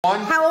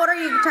How old are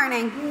you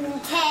turning?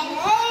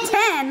 10.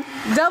 10?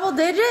 Double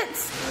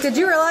digits? Did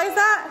you realize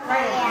that?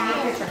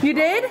 Yeah. You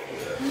did?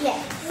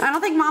 Yes. I don't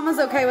think Mama's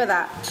okay with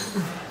that.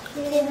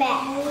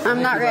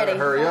 I'm not ready.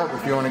 Hurry up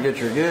if you want to get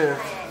your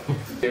gift.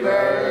 Happy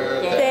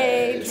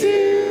birthday to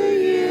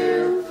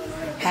you.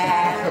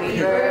 Happy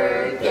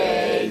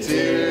birthday to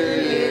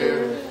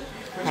you.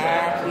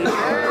 Happy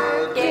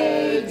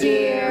birthday,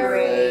 dear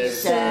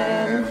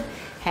Rayson.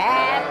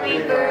 Happy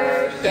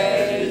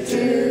birthday to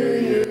you.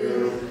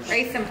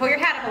 Rayson, pull your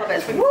hat up a little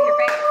bit so we can see your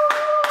face.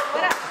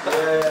 Pull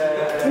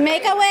it up.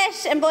 Make a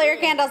wish and blow your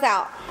candles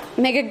out.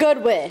 Make a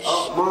good wish.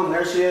 Oh, Mom,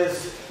 there she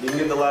is. You can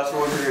get the last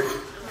one here.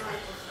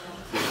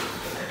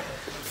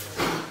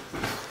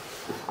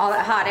 All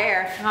that hot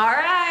air. All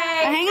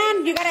right. Hang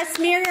on. You got to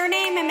smear your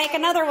name and make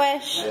another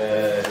wish.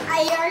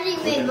 I already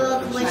made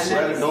both wishes.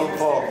 Don't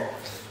fall.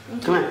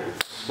 Come here.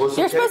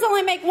 You're supposed to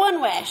only make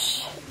one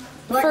wish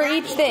for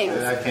each thing.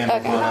 I can't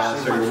move on out,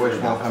 so your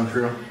wish won't come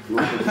true.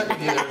 Yeah,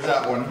 there's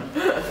that one.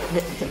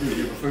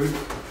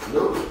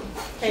 No.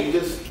 Hey,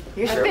 just.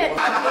 You're spit.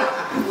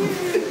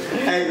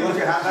 Hey, look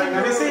at how.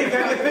 Let me see.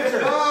 Can I get a picture?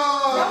 Don't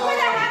put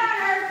that hat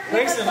on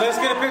her. Mason, let's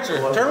get a picture.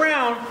 Turn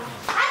around.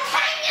 I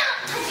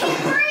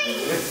can't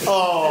breathe.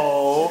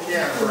 Oh.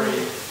 Yeah,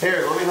 breathe.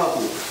 Here, let me help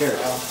you. Here.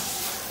 I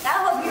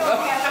hope you don't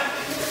have.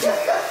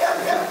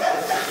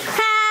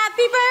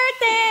 Happy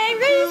birthday,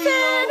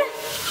 Rayson.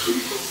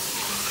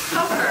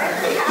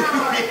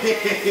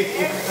 There's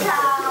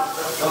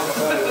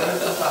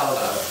a towel.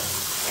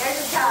 There's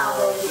a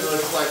towel. It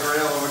looks like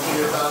Rail when she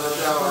gets out of the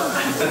shower.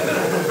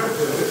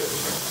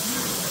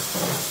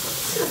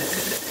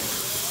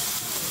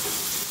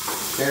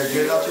 Here,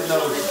 get it out your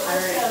nose. I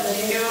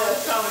knew it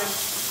was coming.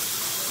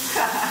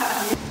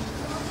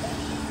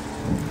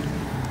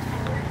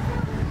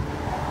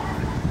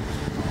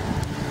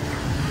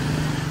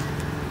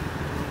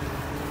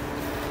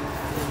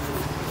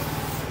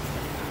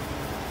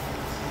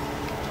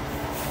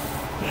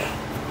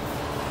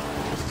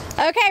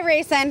 Okay,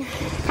 Rayson,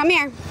 come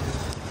here.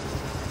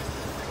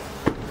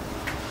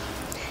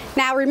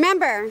 Now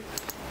remember,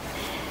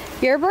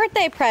 your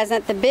birthday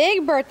present, the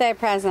big birthday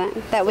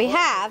present that we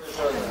have,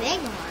 The big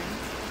one.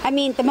 I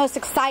mean the most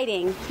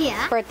exciting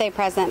birthday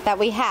present that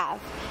we have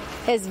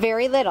is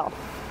very little.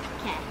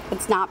 Okay.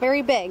 It's not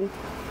very big.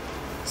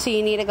 So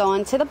you need to go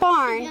into the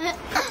barn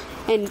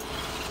and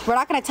we're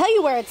not going to tell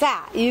you where it's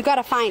at. You got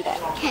to find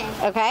it. Okay.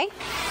 Okay?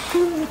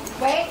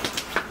 Wait.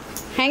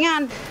 Hang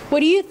on. What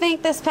do you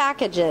think this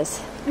package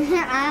is? I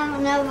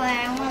don't know, but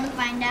I want to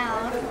find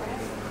out.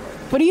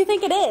 What do you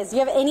think it is? Do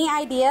you have any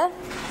idea?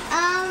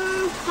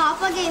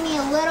 Papa gave me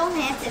a little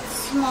hint. It's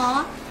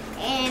small,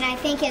 and I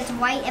think it's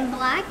white and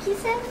black, you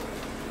said?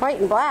 White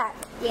and black.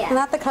 Yeah. Isn't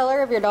that the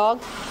color of your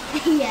dog?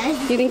 Yes.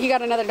 Do you think you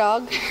got another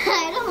dog?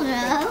 I don't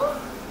know.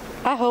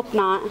 I hope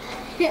not.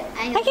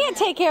 I can't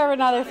take care of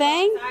another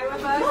thing. I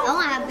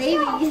want to have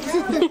babies.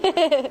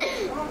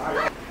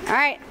 All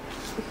right.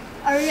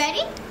 Are we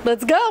ready?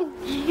 Let's go.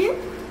 You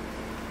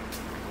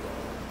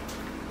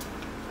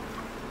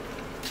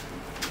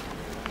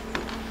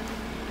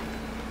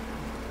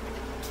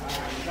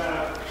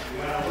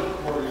gotta look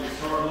for it. You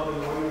start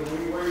looking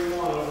where you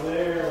want over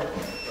there.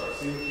 Start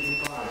seeing what you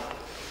can find.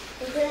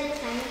 Is it a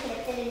tiny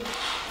kitten?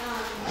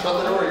 Shut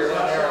the door, you're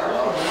not here.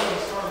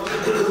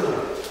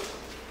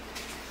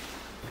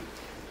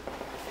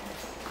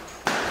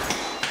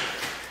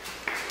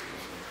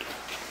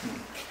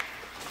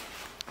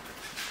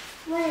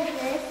 What is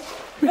this?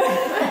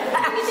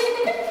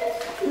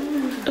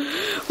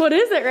 What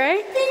is it, Ray?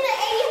 It's in the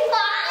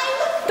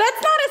 85.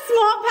 That's not a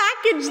small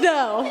package,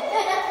 though.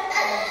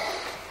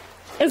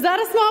 Is that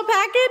a small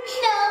package?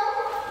 No.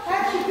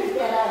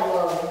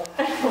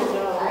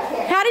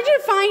 How did you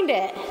find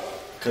it?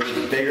 Because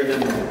it's bigger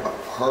than her.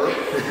 I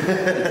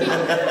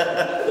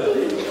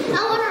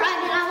want to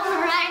ride it. I want to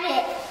ride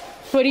it.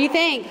 What do you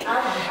think?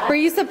 Were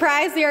you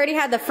surprised they already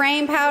had the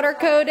frame powder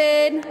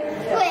coated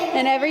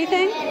and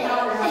everything?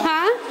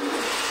 Huh?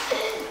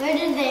 Where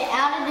did they,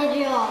 how did they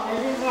do all this?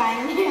 This is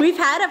right. We've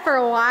had it for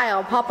a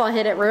while. Papa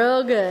hit it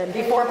real good.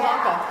 Before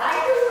Papa. I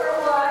knew where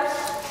it was.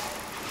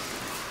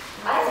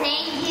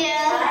 Thank you. I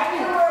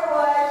knew where it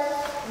was.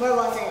 Where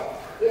was it?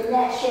 In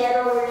that shed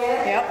over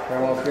there? Yep.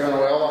 Come up here on the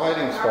way, all the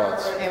hiding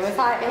spots. It was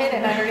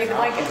hidden underneath the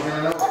blanket.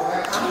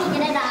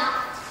 Get it out.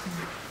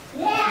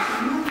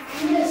 Yeah.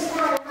 You just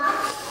got it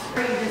up.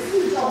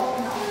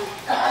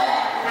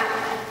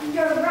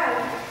 You're right.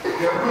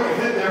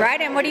 Right,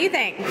 and what do you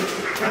think?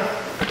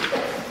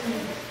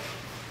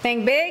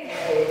 Think big?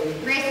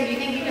 Grayson, do you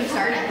think you can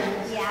start it?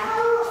 Yeah.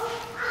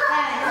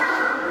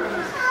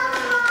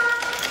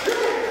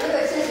 Look,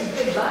 it says it's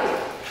big bite.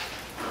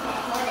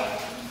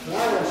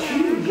 That was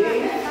huge,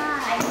 ain't it?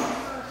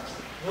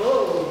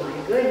 Oh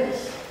my goodness.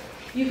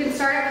 You can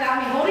start it without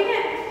me holding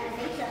it? I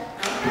think so.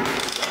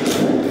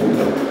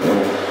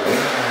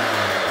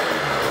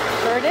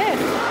 Sure did.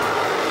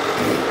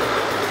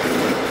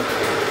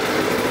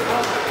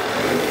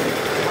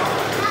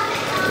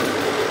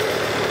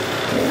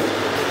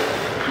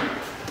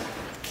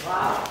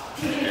 Wow.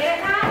 Did you get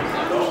it, Matt?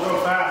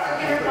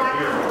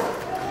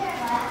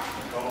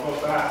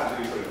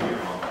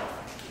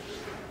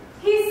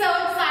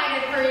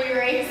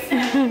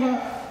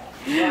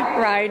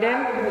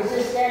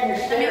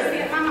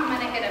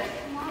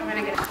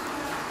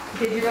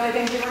 Did you really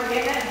think you weren't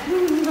getting it?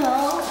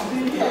 No.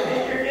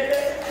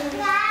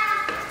 Yeah.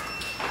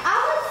 I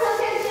was so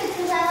confused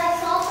because I like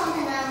saw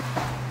something else.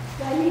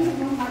 Do I need to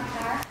move my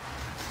car?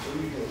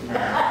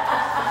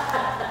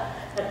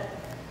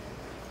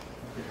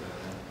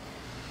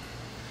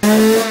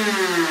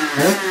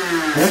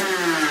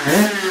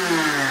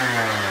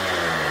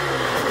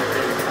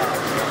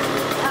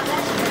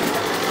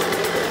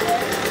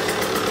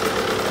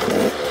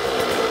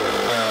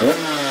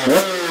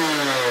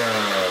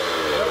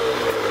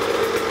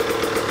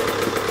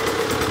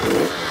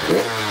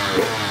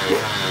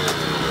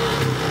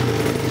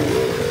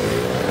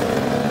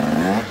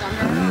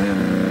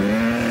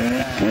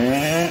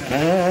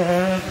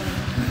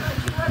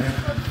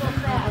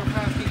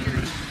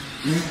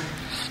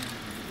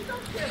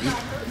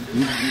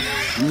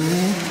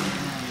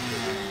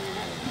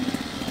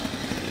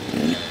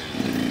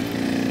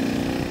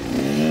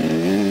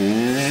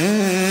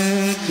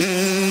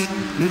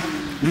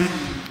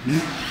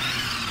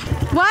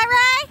 What,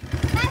 Ray?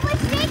 My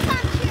wish did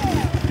come true.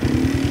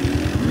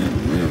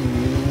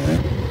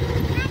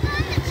 Can I go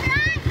on the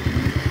track?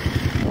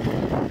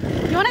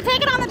 You want to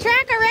take it on the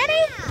track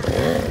already?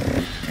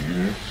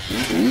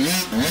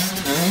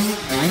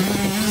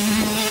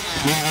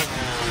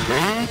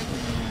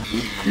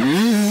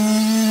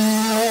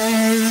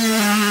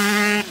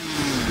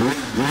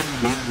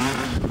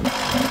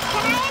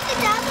 Can I hit the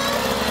double?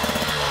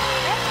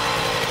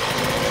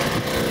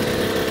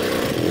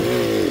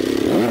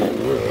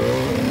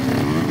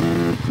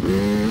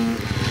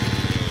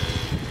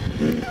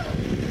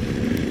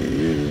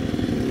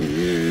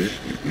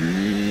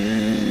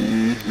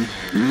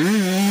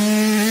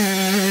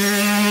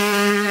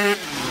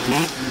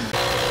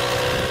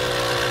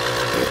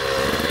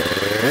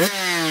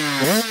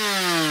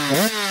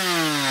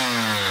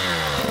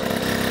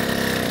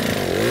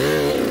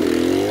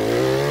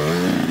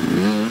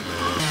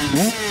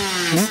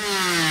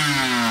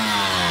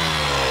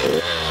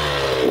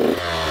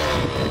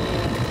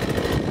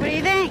 What do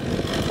you think?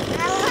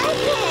 I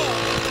like it.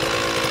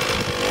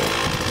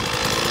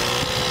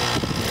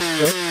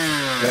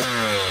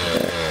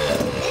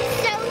 It's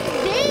so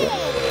big.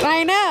 I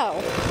know.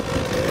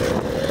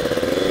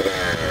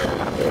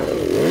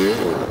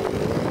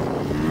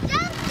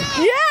 Jumped it.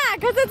 Yeah,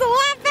 because it's a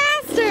lot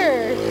faster.